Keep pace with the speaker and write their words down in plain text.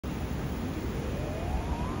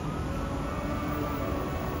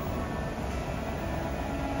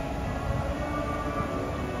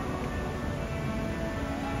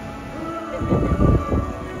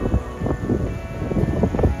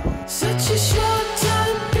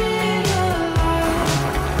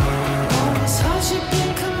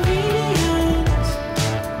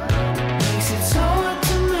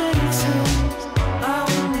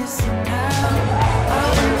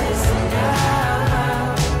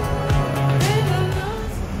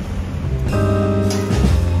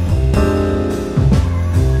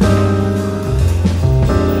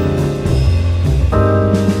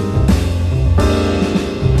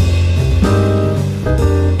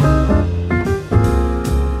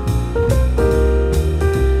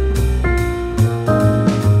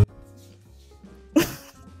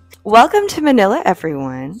Welcome to Manila,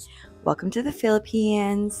 everyone. Welcome to the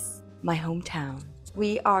Philippines, my hometown.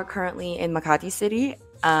 We are currently in Makati City.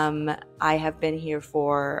 I have been here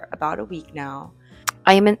for about a week now.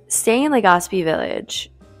 I am staying in Legazpi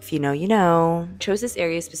Village. If you know, you know. I chose this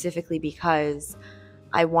area specifically because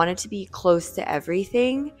I wanted to be close to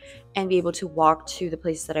everything and be able to walk to the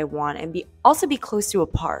places that I want and also be close to a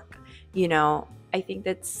park. You know, I think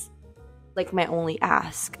that's like my only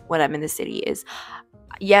ask when I'm in the city is,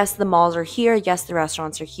 yes, the malls are here, yes, the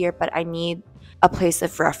restaurants are here, but I need a place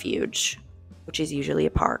of refuge, which is usually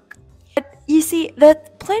a park. But you see, the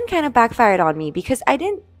plan kind of backfired on me because I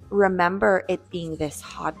didn't remember it being this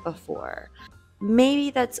hot before.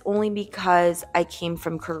 Maybe that's only because I came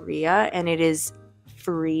from Korea and it is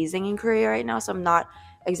freezing in Korea right now, so I'm not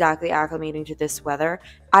exactly acclimating to this weather.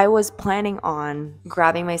 I was planning on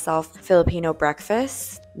grabbing myself Filipino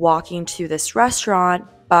breakfast, walking to this restaurant,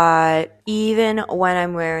 but even when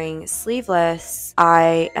I'm wearing sleeveless,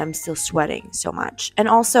 I am still sweating so much. And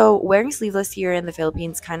also, wearing sleeveless here in the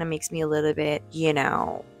Philippines kind of makes me a little bit, you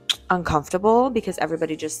know, uncomfortable because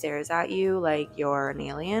everybody just stares at you like you're an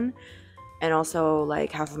alien. And also,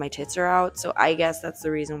 like, half of my tits are out. So I guess that's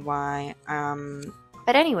the reason why.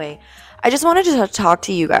 But anyway, I just wanted to talk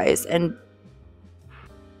to you guys and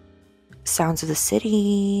sounds of the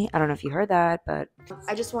city. I don't know if you heard that, but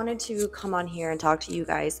I just wanted to come on here and talk to you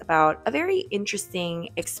guys about a very interesting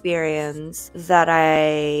experience that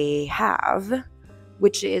I have,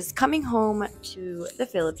 which is coming home to the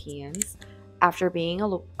Philippines after being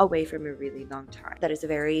away from a really long time. That is a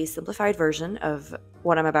very simplified version of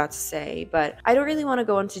what I'm about to say, but I don't really want to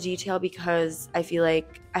go into detail because I feel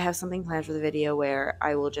like I have something planned for the video where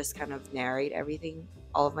I will just kind of narrate everything,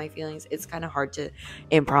 all of my feelings. It's kind of hard to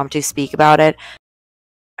impromptu speak about it.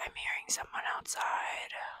 I'm hearing someone outside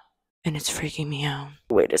and it's freaking me out.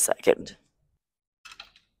 Wait a second.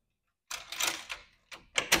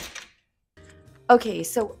 Okay,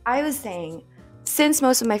 so I was saying, since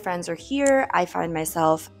most of my friends are here, I find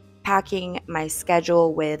myself packing my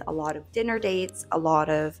schedule with a lot of dinner dates, a lot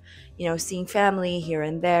of, you know, seeing family here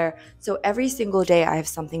and there. So every single day I have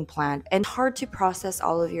something planned, and hard to process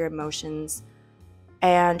all of your emotions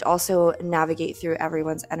and also navigate through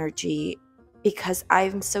everyone's energy because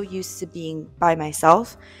I'm so used to being by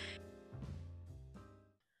myself.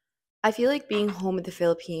 I feel like being home in the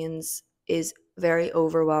Philippines is very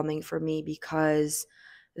overwhelming for me because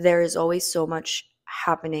there is always so much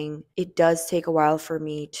happening. It does take a while for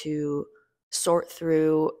me to sort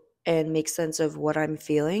through and make sense of what I'm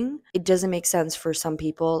feeling. It doesn't make sense for some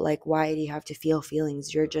people, like, why do you have to feel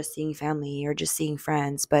feelings? You're just seeing family, you're just seeing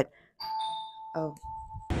friends, but oh.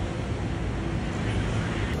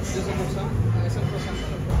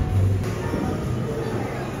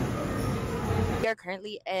 We are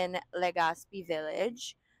currently in Legazpi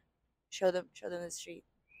Village. Show them the street.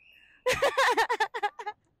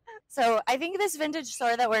 So I think this vintage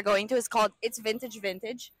store that we're going to is called It's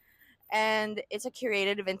Vintage, and it's a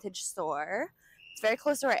curated vintage store. It's very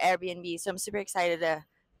close to our Airbnb, so I'm super excited to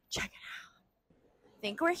check it out. I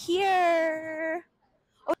think we're here.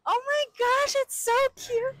 Oh my gosh, it's so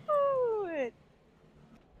cute.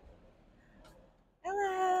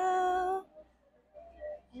 Hello.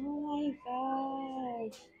 Oh my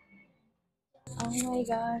gosh. Oh my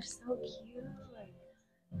gosh, so cute.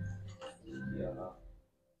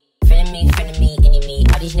 Friend of me, enemy.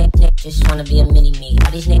 All these nick just wanna be a mini me.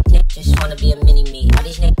 All these nick just wanna be a mini me. All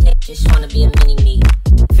these nick just wanna be a mini me.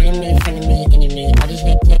 Friend of me, enemy. All these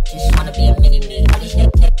nick just wanna be a mini me. All these nick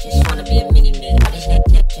just wanna be a mini me. All these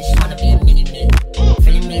nick just wanna be a mini me.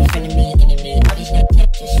 Friend of me, enemy. All these nick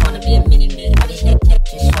just wanna be a mini me. All these nick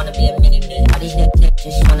just wanna be a mini me. All these nick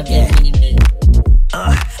just wanna be a mini me.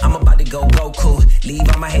 I'm about to go Goku. Leave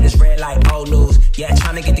all my haters red like old news. Yeah,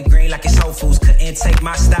 trying to get the green like it's Whole Foods. Couldn't take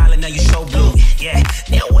my style and now you so blue. Yeah,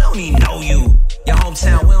 we don't even know you. Your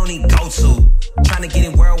hometown, we don't even go to. Trying to get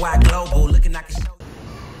it worldwide, global. Looking like a show.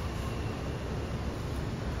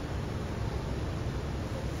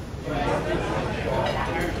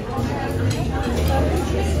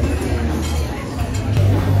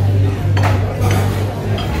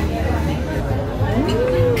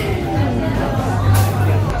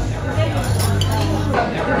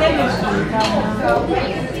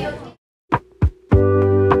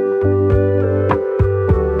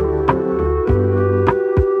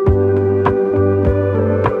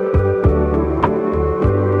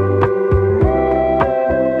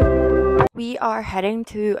 are heading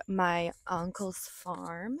to my uncle's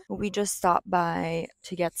farm. We just stopped by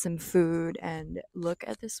to get some food and look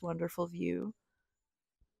at this wonderful view.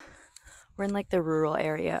 We're in like the rural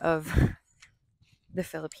area of the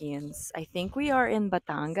Philippines. I think we are in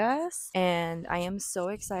Batangas, and I am so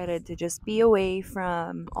excited to just be away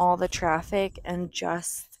from all the traffic and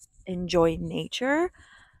just enjoy nature.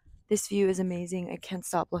 This view is amazing. I can't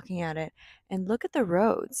stop looking at it. And look at the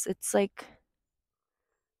roads. It's like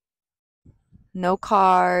no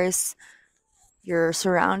cars. You're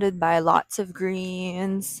surrounded by lots of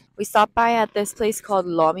greens. We stopped by at this place called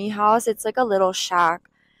Lomi House. It's like a little shack.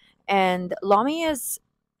 And Lomi is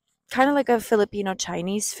kind of like a Filipino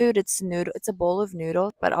Chinese food. It's noodle. It's a bowl of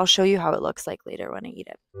noodles, but I'll show you how it looks like later when I eat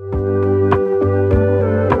it.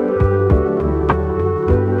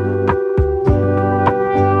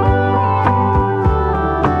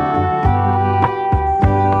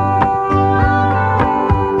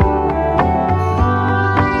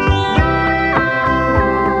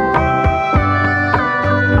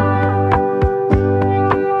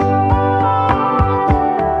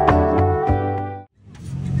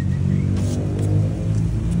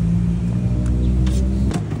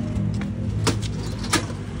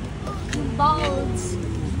 Balls.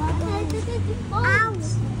 Ouch.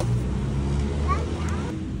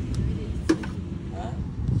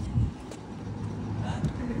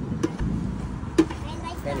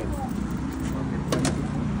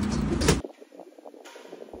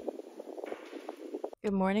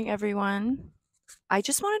 Good morning, everyone. I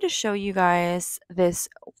just wanted to show you guys this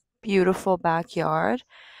beautiful backyard.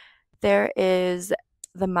 There is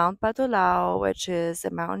the Mount Batulao, which is a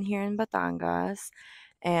mountain here in Batangas,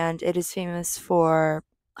 and it is famous for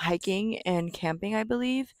hiking and camping, I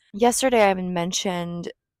believe. Yesterday, I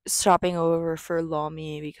mentioned stopping over for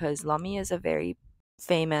lomi because lomi is a very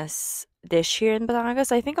famous dish here in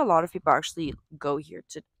Batangas. I think a lot of people actually go here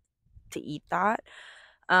to eat that.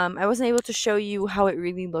 I wasn't able to show you how it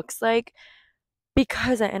really looks like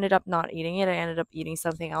because I ended up not eating it. I ended up eating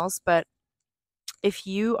something else. But if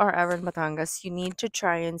you are ever in Batangas, you need to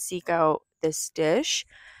try and seek out this dish.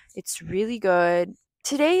 It's really good.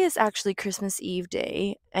 Today is actually Christmas Eve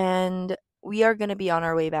day, and we are going to be on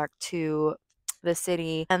our way back to the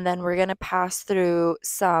city, and then we're going to pass through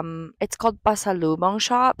some, it's called pasalubong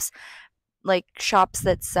shops, like shops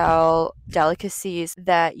that sell delicacies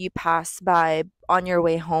that you pass by on your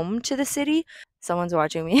way home to the city. Someone's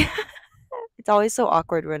watching me. It's always so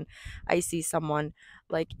awkward when I see someone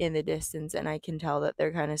like in the distance and I can tell that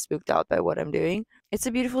they're kind of spooked out by what I'm doing. It's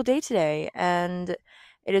a beautiful day today, and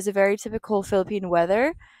it is a very typical Philippine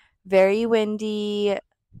weather. Very windy,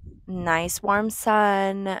 nice warm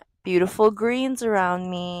sun, beautiful greens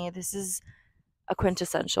around me. This is a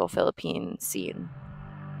quintessential Philippine scene.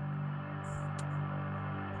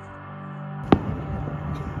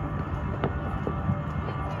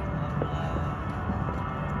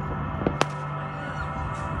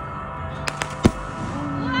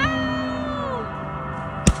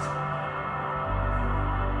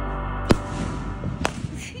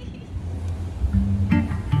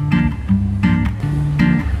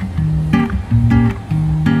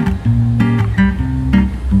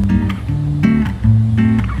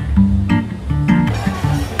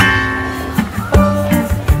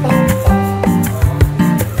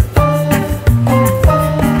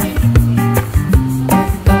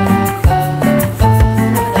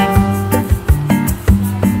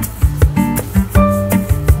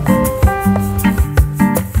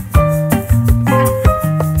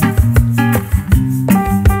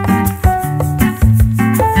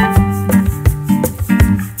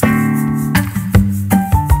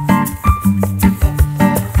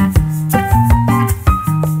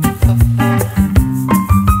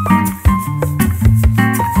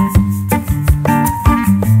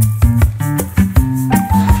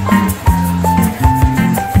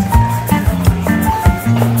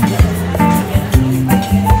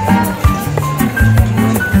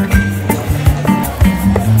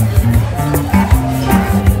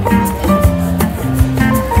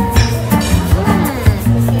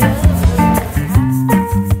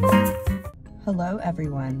 Hello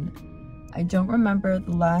everyone. I don't remember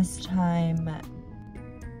the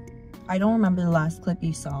last clip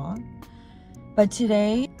you saw, but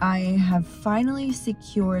today I have finally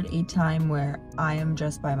secured a time where I am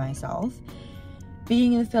just by myself.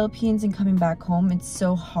 Being in the Philippines and coming back home, it's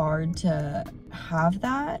so hard to have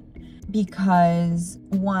that because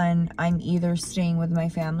one, I'm either staying with my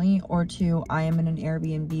family, or two, I am in an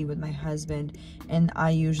Airbnb with my husband, and I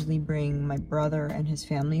usually bring my brother and his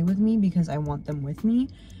family with me because I want them with me.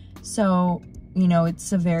 So, you know,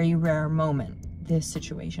 it's a very rare moment. this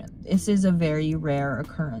situation. This is a very rare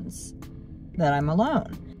occurrence that I'm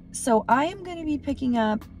alone. So I am going to be picking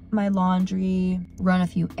up my laundry, run a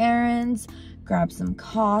few errands, grab some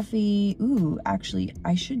coffee. Ooh, actually,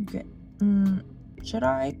 I should get, should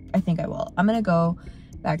I? I think I will. I'm going to go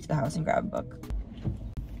back to the house and grab a book.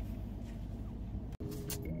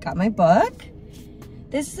 Got my book.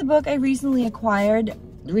 This is a book I recently acquired.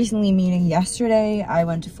 Recently meaning yesterday. I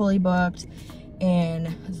went to Fully Booked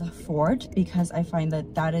in the Fort because I find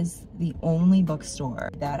that that is the only bookstore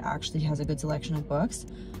that actually has a good selection of books.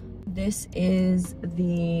 This is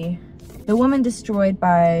The Woman Destroyed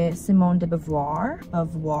by Simone de Beauvoir.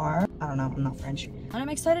 I don't know, I'm not French. And I'm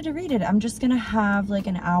excited to read it. I'm just gonna have like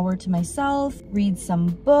an hour to myself, read some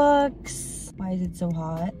books. Why is it so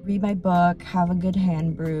hot? Read my book, have a good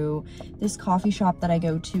hand brew. This coffee shop that I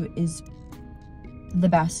go to is the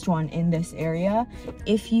best one in this area.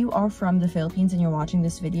 If you are from the Philippines and you're watching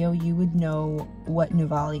this video, you would know what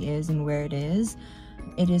Nuvali is and where it is.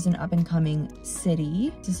 It is an up-and-coming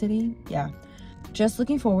city. It's a city? Yeah. Just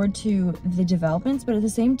looking forward to the developments, but at the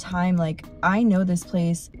same time, like, I know this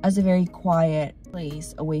place as a very quiet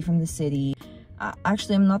place away from the city.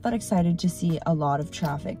 Actually, I'm not that excited to see a lot of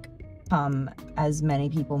traffic as many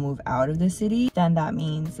people move out of the city. Then that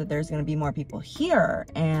means that there's going to be more people here,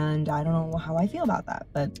 and I don't know how I feel about that,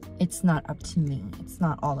 but it's not up to me. It's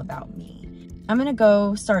not all about me. I'm gonna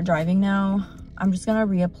go start driving now. I'm just gonna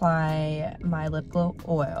reapply my lip glow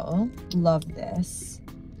oil. Love this.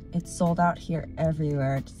 It's sold out here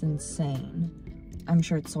everywhere. It's insane. I'm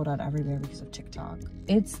sure it's sold out everywhere because of TikTok.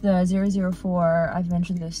 It's the 004. I've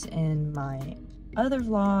mentioned this in my other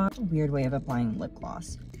vlog. Weird way of applying lip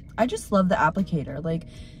gloss. I just love the applicator, like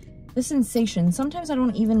the sensation. Sometimes I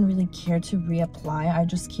don't even really care to reapply. I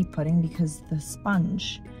just keep putting because the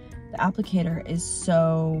sponge, the applicator is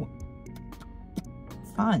so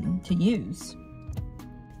fun to use.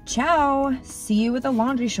 Ciao, see you at the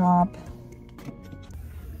laundry shop.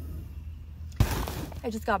 I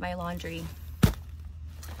just got my laundry.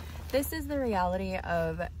 This is the reality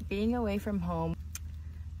of being away from home.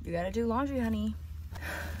 You gotta do laundry, honey.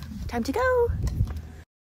 Time to go.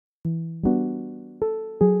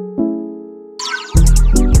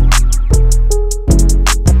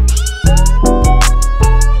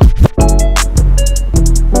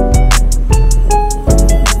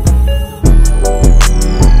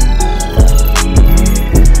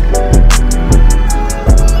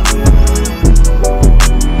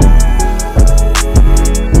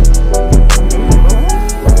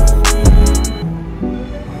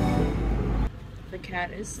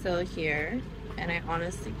 Still here, and I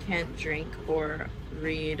honestly can't drink or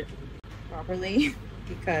read properly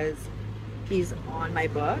because he's on my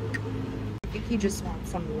book. I think he just wants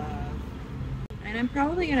some love. And I'm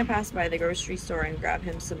probably gonna pass by the grocery store and grab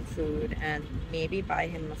him some food and maybe buy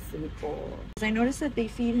him a food bowl. Because I noticed that they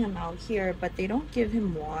feed him out here, but they don't give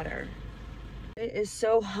him water. It is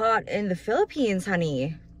so hot in the Philippines,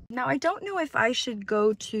 honey. Now, I don't know if I should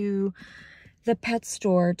go to the pet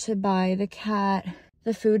store to buy the cat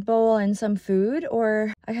the food bowl and some food,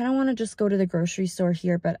 or I kind of want to just go to the grocery store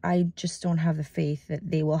here, but I just don't have the faith that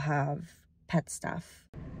they will have pet stuff.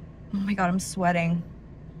 Oh my god, I'm sweating.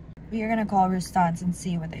 We are gonna call Rustans and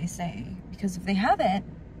see what they say, because if they have it,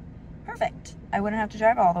 perfect. I wouldn't have to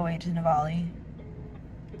drive all the way to Nuvali.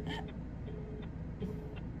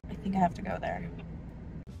 I think I have to go there.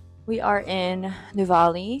 We are in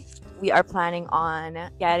Nuvali. We are planning on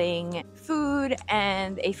getting food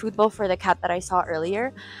and a food bowl for the cat that I saw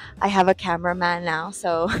earlier. I have a cameraman now,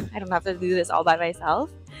 so I don't have to do this all by myself.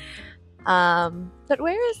 But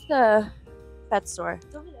where is the pet store?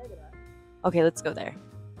 Okay, let's go there.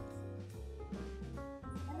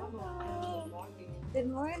 Good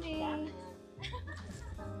morning.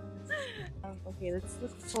 Okay, let's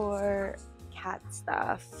look for cat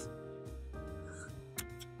stuff.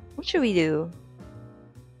 What should we do?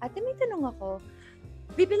 Ate, may tanong ako.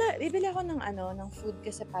 Bibili ako ng food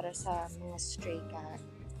kasi para sa mga stray cat.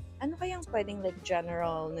 Ano kayang pwedeng like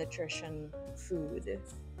general nutrition food?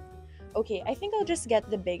 Okay, I think I'll just get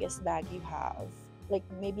the biggest bag you have. Like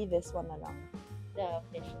maybe this one na lang. The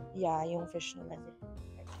fish. Yeah, yung fish na lang.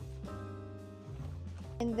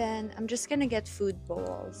 And then I'm just gonna get food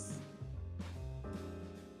bowls.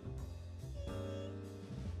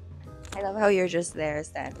 I love how you're just there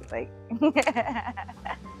standing like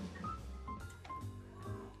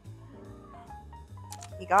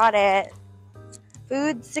We got it.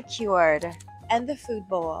 Food secured. And the food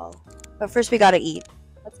bowl. But first we gotta eat.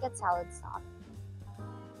 Let's get salad stock.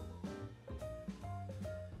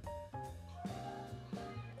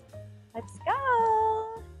 Let's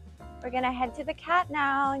go. We're We're gonna head to the cat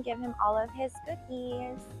now and give him all of his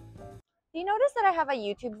goodies. Do you notice that I have a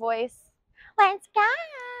YouTube voice? Let's go!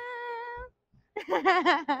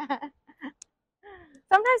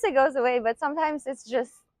 Sometimes it goes away, but sometimes it's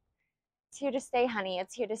here to stay, honey.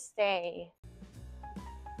 It's here to stay.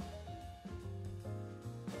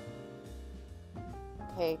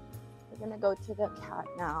 Okay, we're gonna go to the cat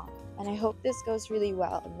now. And I hope this goes really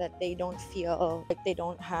well and that they don't feel like they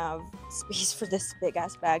don't have space for this big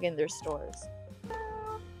ass bag in their stores.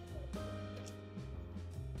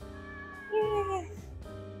 Yeah.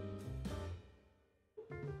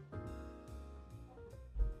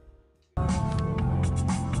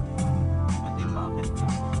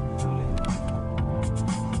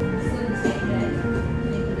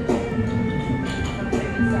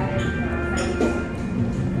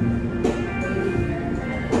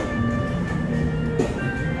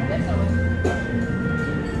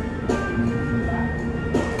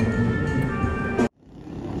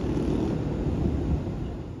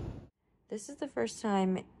 This is the first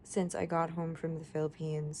time since I got home from the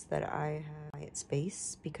Philippines that I have quiet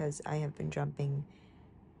space because I have been jumping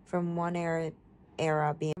from one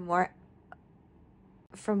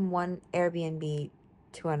from one Airbnb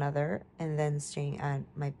to another and then staying at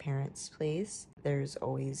my parents' place. There's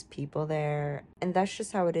always people there, and that's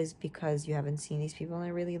just how it is because you haven't seen these people in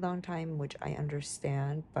a really long time, which I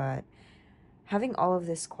understand, but having all of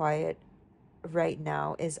this quiet right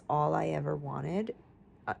now is all I ever wanted.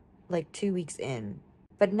 Like 2 weeks in,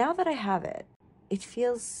 but now that I have it, it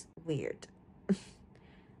feels weird.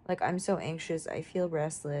 Like, I'm so anxious, I feel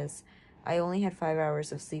restless. I only had 5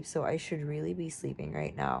 hours of sleep, so I should really be sleeping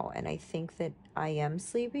right now, and I think that I am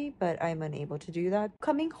sleepy, but I'm unable to do that.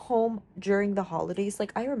 Coming home during the holidays,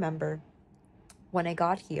 like, I remember when I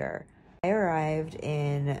got here, I arrived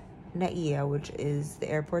in Naiya, which is the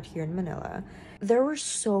airport here in Manila. There were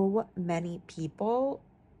so many people.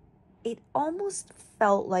 It almost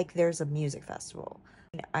felt like there's a music festival.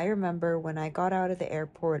 I remember when I got out of the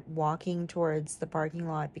airport walking towards the parking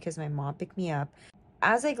lot because my mom picked me up.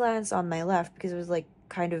 As I glanced on my left, because it was like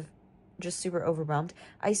kind of just super overwhelmed,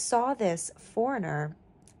 I saw this foreigner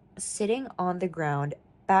sitting on the ground,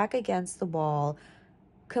 back against the wall,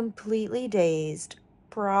 completely dazed,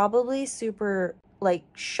 probably super like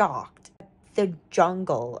shocked. The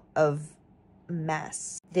jungle of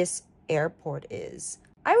mess this airport is.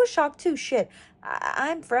 I was shocked too. Shit,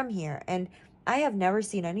 I'm from here and I have never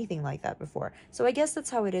seen anything like that before. So I guess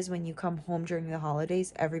that's how it is when you come home during the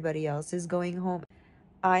holidays. Everybody else is going home.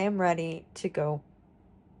 I am ready to go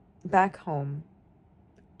back home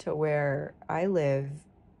to where I live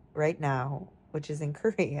right now, which is in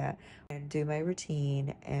Korea, and do my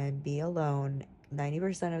routine and be alone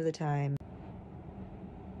 90% of the time.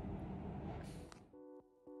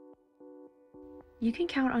 You can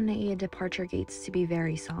count on Naiya departure gates to be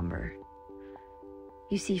very somber.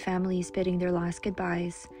 You see families bidding their last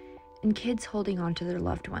goodbyes and kids holding on to their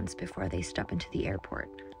loved ones before they step into the airport.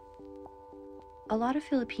 A lot of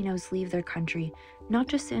Filipinos leave their country not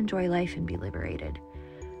just to enjoy life and be liberated.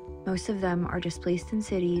 Most of them are displaced in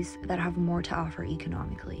cities that have more to offer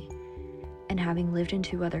economically. And having lived in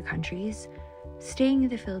 2 other countries, staying in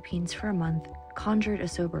the Philippines for a month conjured a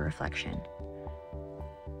sober reflection.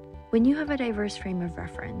 When you have a diverse frame of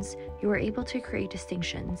reference, you are able to create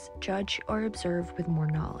distinctions, judge, or observe with more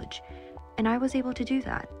knowledge, and I was able to do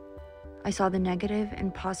that. I saw the negative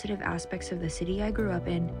and positive aspects of the city I grew up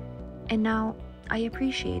in, and now I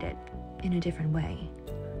appreciate it in a different way.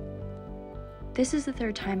 This is the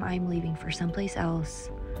 3rd time I am leaving for someplace else,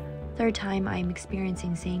 3rd time I am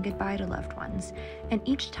experiencing saying goodbye to loved ones, and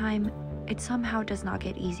each time it somehow does not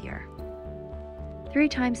get easier. 3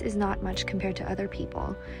 times is not much compared to other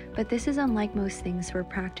people, but this is unlike most things where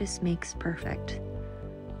practice makes perfect.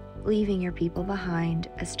 Leaving your people behind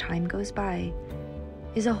as time goes by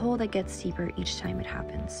is a hole that gets deeper each time it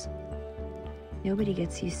happens. Nobody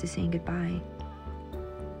gets used to saying goodbye.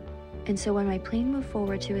 And so when my plane moved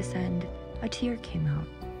forward to ascend, a tear came out.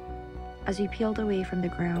 As we peeled away from the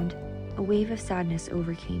ground, a wave of sadness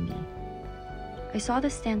overcame me. I saw the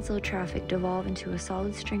standstill traffic devolve into a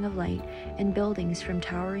solid string of light and buildings from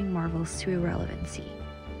towering marvels to irrelevancy.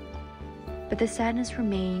 But the sadness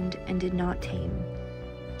remained and did not tame.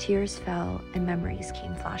 Tears fell and memories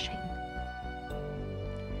came flashing.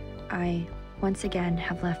 I, once again,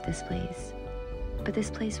 have left this place, but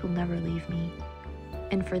this place will never leave me,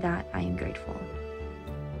 and for that I am grateful.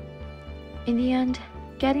 In the end,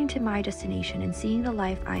 getting to my destination and seeing the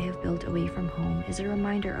life I have built away from home is a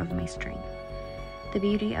reminder of my strength, the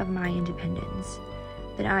beauty of my independence,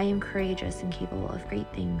 that I am courageous and capable of great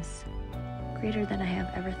things, greater than I have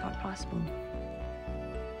ever thought possible.